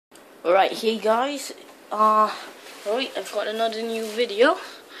Alright, hey guys, right, I've got another new video.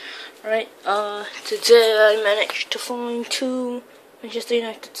 Right, today I managed to find 2 Manchester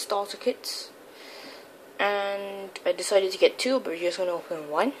United starter kits, and I decided to get 2, but we're just gonna open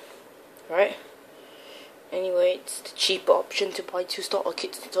 1. Right, anyway, it's the cheaper option to buy 2 starter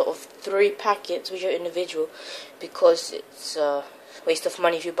kits instead of 3 packets, which are individual, because it's a waste of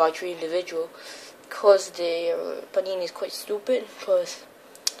money if you buy 3 individual, because their Panini is quite stupid, because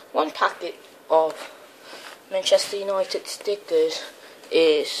 1 packet of Manchester United stickers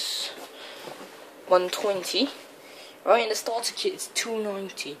is $120, right? And the starter kit is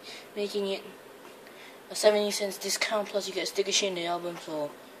 $2.90, making it a 70 cents discount. Plus, you get a sticker sheet in the album. So,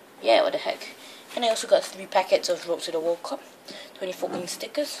 yeah, what the heck? And I also got 3 packets of Road to the World Cup 2014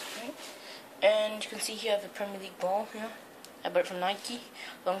 stickers, right? And you can see here I have a Premier League ball here. I bought it from Nike.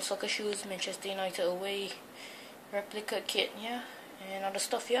 Long soccer shoes, Manchester United away replica kit, yeah. And other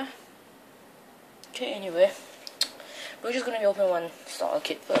stuff, yeah. Okay, anyway, we're just gonna be opening 1 starter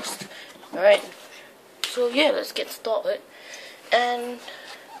kit first. Alright, so yeah, let's get started. And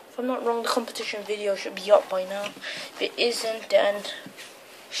if I'm not wrong, the competition video should be up by now. If it isn't, then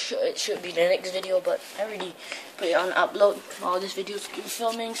it should be the next video, but I already put it on upload while this video is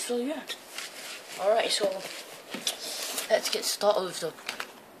filming, so yeah. Alright, so let's get started with the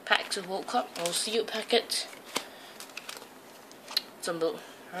packs of World Cup. I'll see you at packets.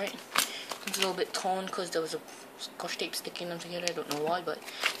 Alright, it's a little bit torn because there was a scotch tape sticking them together. I don't know why, but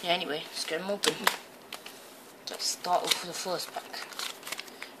yeah, anyway, let's get them open. Let's start off with the first pack.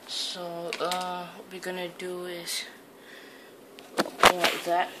 So, what we're gonna do is go like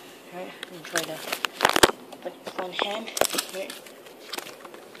that, right? And try to put it with one hand, right?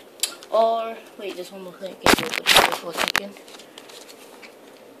 Or, wait, there's one more thing. I can do it for a second.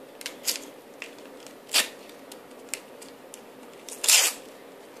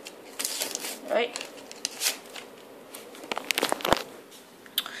 Right,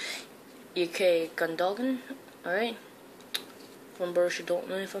 UK Gundogan, alright, from Borussia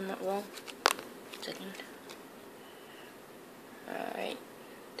Dortmund if I'm not wrong. Second. Alright,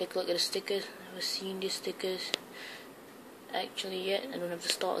 take a look at the stickers. I haven't seen these stickers actually yet. I don't have the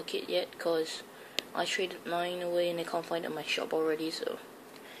starter kit yet because I traded mine away and I can't find it in my shop already, so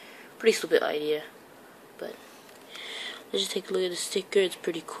pretty stupid idea. But let's just take a look at the sticker. It's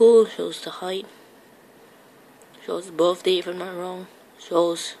pretty cool. Shows the height. Shows the birthday if I'm not wrong.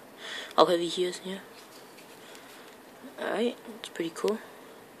 Shows how heavy he is, yeah. Alright, it's pretty cool.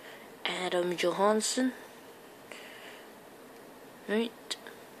 Adam Johansson. Right.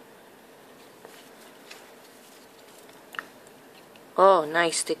 Oh,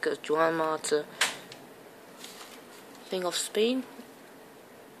 nice sticker. Juan Mata. Thing of Spain?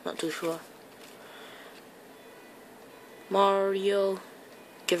 Not too sure. Mario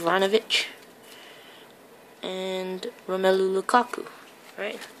Gavranovic and Romelu Lukaku,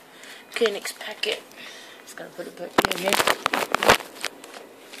 right? Okay, next packet. Just gonna put it back here.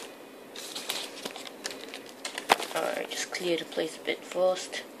 Alright, just clear the place a bit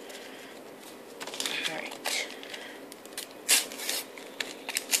first. Alright.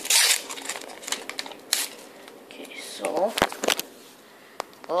 Okay, so.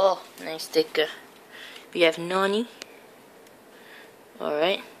 Oh, nice sticker. We have Nani.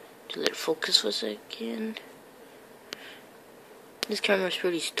 Alright, just let it focus for a second. This camera is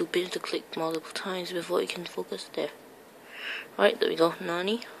really stupid to click multiple times before it can focus there. Alright, there we go,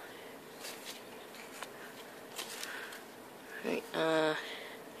 Nani. Right,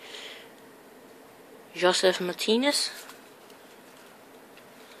 Joseph Martinez.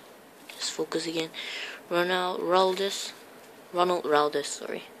 Just focus again. Ronald Raldes,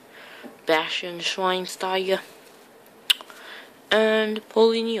 sorry. Bastian Schweinsteiger. And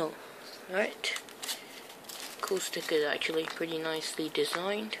Paulinho. Right. Cool stickers, actually, pretty nicely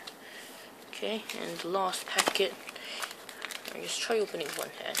designed. Okay, and the last packet. I just try opening with one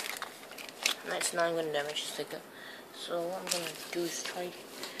hand. And that's not going to damage the sticker. So what I'm going to do is try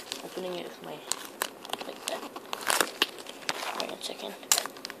opening it with my, like that. Wait a second.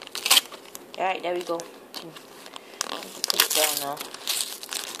 Alright, there we go. Put it down now.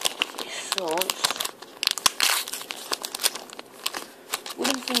 Okay, so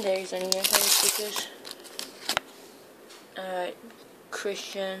wouldn't think there is any other stickers. Alright,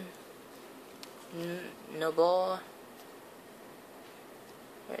 Christian Noboa.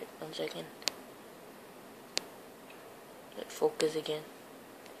 Wait, 1 second. Let focus again.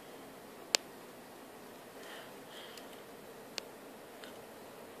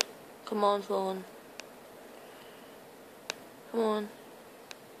 Come on, phone. Come on.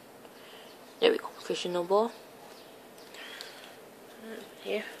 There we go. Christian Noboa.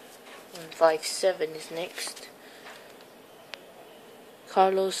 Here. 157 is next.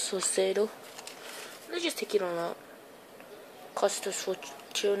 Carlos Socedo. Let's just take it on out. Costas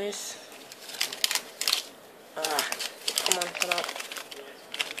Fortunis. Come on, come out.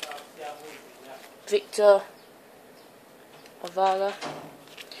 Victor Avala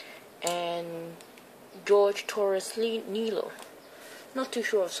and George Torres Nilo. Not too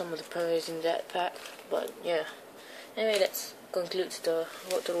sure of some of the players in that pack, but yeah. Anyway, that concludes the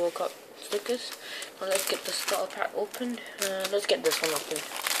Road to the World Cup stickers. Now let's get the starter pack opened. Let's get this one opened.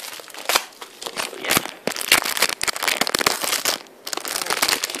 So yeah.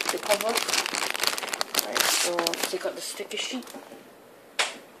 The cover. Alright, so let's take out the sticker sheet.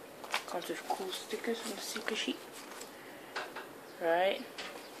 Comes with cool stickers on the sticker sheet. Right.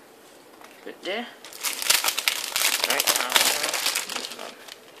 Put there. Right now.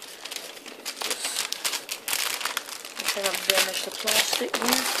 Try not to damage the plastic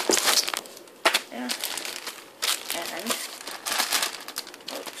here. Yeah. And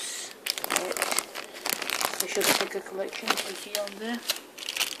oops. Right. Official sticker collection, as you see on there.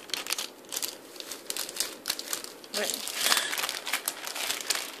 Right.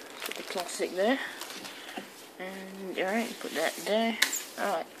 Put the plastic there. And alright, put that there.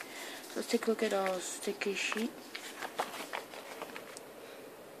 Alright. So let's take a look at our sticker sheet.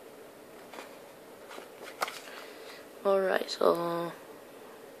 Alright, so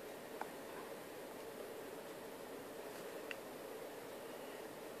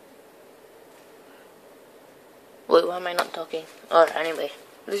wait, why am I not talking? Alright, anyway,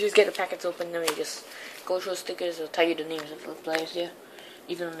 let's just get the packets open, then we just go through stickers. I'll tell you the names of the players here,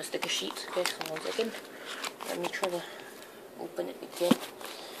 even on the sticker sheets. Okay, so 1 second. Let me try to open it again.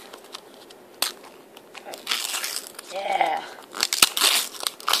 Right. Yeah.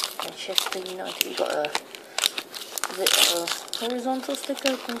 Manchester United, we got a horizontal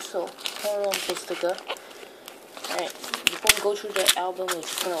sticker? I think so. Horizontal sticker. Alright, before we go through the album, we're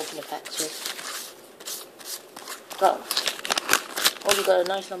just gonna open the packs first. Oh, we got a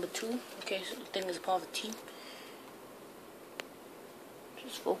nice number 2. Okay, so the thing is part of the team.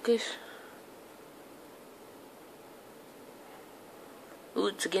 Just focus. Ooh,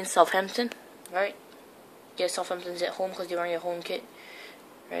 it's against Southampton. Right? Yeah, Southampton's at home because they're wearing a home kit.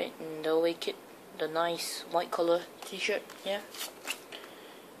 Right? And the away kit. The nice white color t-shirt, yeah.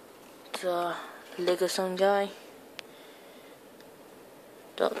 It's a Legason guy.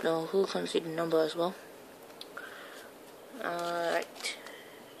 Don't know who, can't see the number as well. Alright.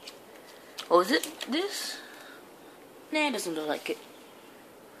 Oh, is it this? Nah, it doesn't look like it.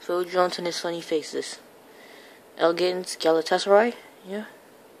 Phil Johnson is funny faces. Elgins Galatasaray, yeah.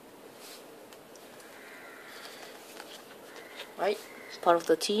 Right, it's part of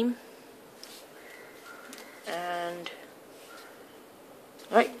the team. And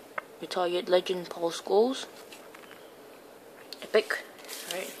right, retired legend Paul Scholes. Epic.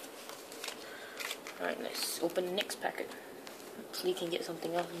 Alright, let's open the next packet. Hopefully we can get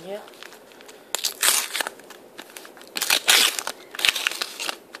something else in here.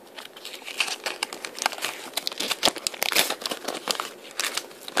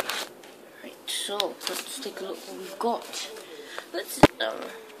 Right, so let's take a look what we've got. Let's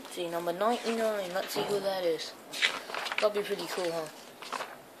see, number 99. Let's see who that is. That'll be pretty cool, huh?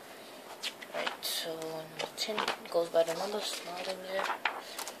 Right, so number 10 goes by the numbers. Not in there.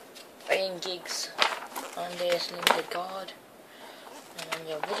 Ryan Giggs. On there is the guard. And then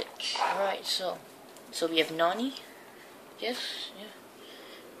your Vidic. Alright, so we have Nani. Yes, yeah.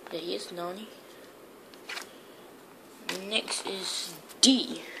 There he is, Nani. Next is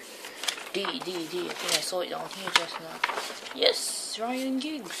D. I think I saw it down here just now. Yes, Ryan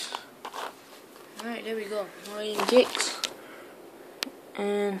Giggs. Alright, there we go. Ryan Giggs.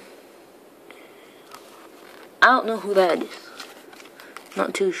 And I don't know who that is.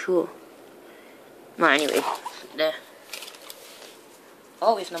 Not too sure. Well, anyway, there.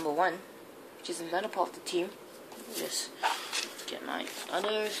 Always number 1, which is another part of the team. Just get my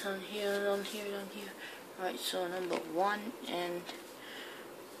others on here. Alright, so number 1 and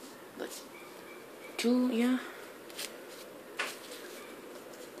but 2, yeah.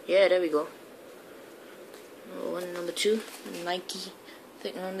 Yeah, there we go. Number 1 and number 2. Nike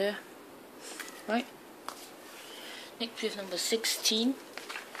thing on there. Right. Next we have number 16.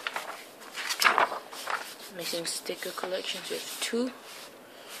 Missing sticker collections. We have 2.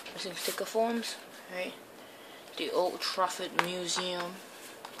 Missing sticker forms. Right. The Old Trafford Museum.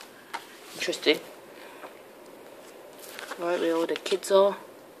 Interesting. Right, where all the kids are.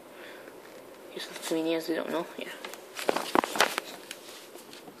 Just souvenirs, I don't know, yeah.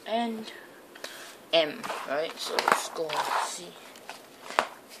 And M, right, so let's go and see.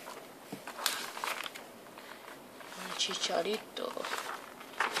 Chicharito.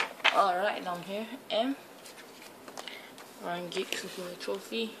 Alright, down here, M. Ryan Giggs with the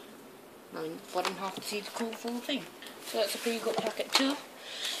trophy. I mean, bottom half to see the cool full thing. So that's a pretty good packet too.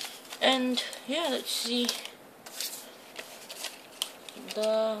 And yeah, let's see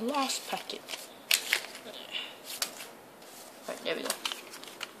the last packet. Right, there we go.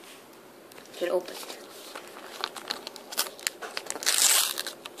 Get it open.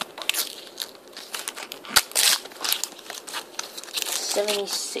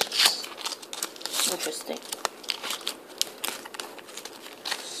 $76. Interesting.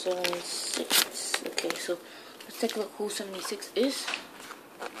 76. Okay, so let's take a look who 76 is.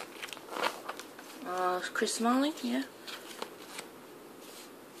 Chris Smalling, yeah.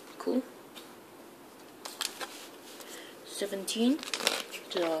 Cool. 17.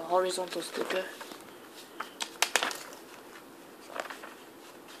 The horizontal sticker.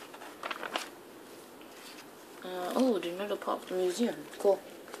 Oh, the another part of the museum. Cool.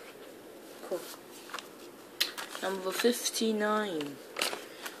 Cool. Number 59.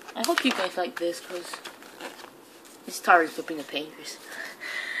 I hope you guys like this because it's tiring flipping the pages.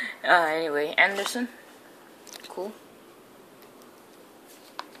 Anyway, Anderson. Cool.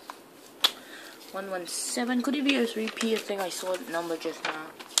 117. Could it be a repeat? I think I saw the number just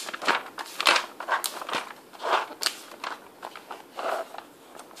now.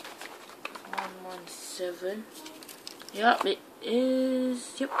 117. Yep, it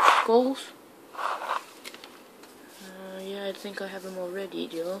is. Yep, goals. Yeah, I think I have them already,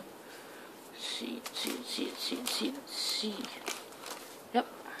 though. See. Yep.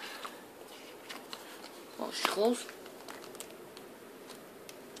 Oh, goals.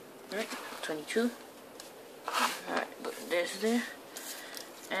 Alright, 22. Alright, there's there.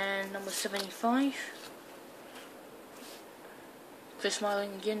 And number 75. Chris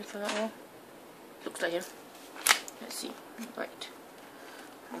Smalling again for that one. Looks like him. Let's see. Right.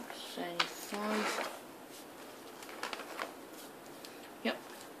 75. Yep.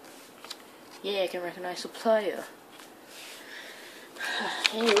 Yeah, I can recognize the player.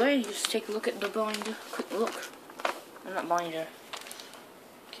 Anyway, just take a look at the binder. Quick look. I'm not binder.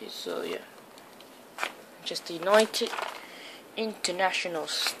 Okay, so yeah. Manchester United International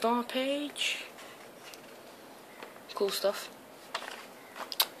Star page. Cool stuff.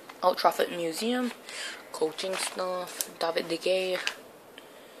 Old Trafford Museum. Coaching staff. David De Gea.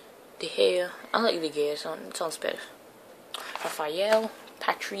 I like De Gea, it sounds better. Raphael.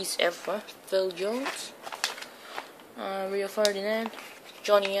 Patrice Evra. Phil Jones. Rio Ferdinand.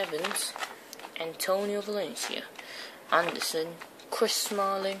 Johnny Evans. Antonio Valencia. Anderson. Chris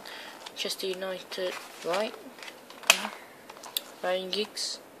Smalling. Manchester United. Right. Ryan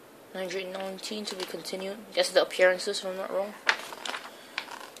Giggs. 119 to be continued. Guess the appearances, if I'm not wrong.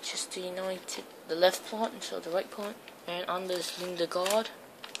 Manchester United, the left part, so the right part. And Anders Lindegaard.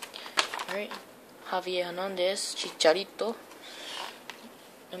 Right. Javier Hernandez, Chicharito.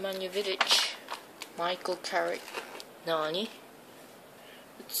 Nemanja Vidic, Michael Carrick, Nani.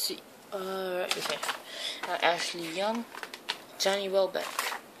 Let's see. Okay. Ashley Young, Danny Welbeck,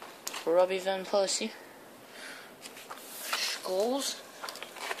 Robbie Van Persie, Scholes,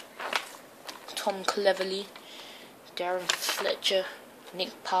 Tom Cleverley, Darren Fletcher,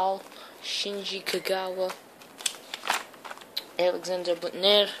 Nick Powell, Shinji Kagawa, Alexander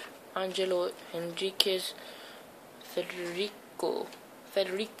Butner, Angelo Henriquez, Federico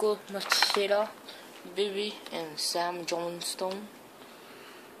Macheda, Bibi, and Sam Johnstone.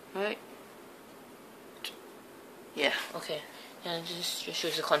 Right? Yeah, okay. And this just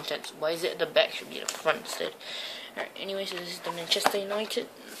shows the contents. Why is it at the back? Should be at the front instead. Alright, anyway, so this is the Manchester United.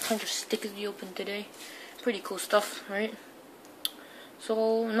 Bunch of stickers we opened today. Pretty cool stuff, right?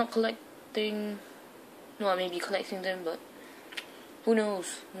 So, I'm not collecting. No, I may be collecting them, but who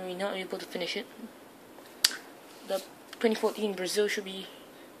knows? Maybe not able to finish it. The 2014 Brazil should be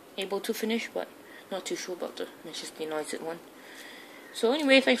able to finish, but not too sure about the Manchester United one. So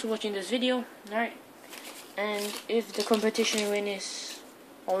anyway, thanks for watching this video. Alright, and if the competition win is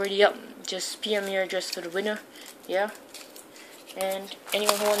already up, just PM your address for the winner. Yeah, and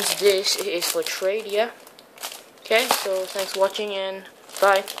anyone who wants this, it is for trade. Yeah. Okay, so thanks for watching and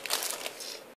bye.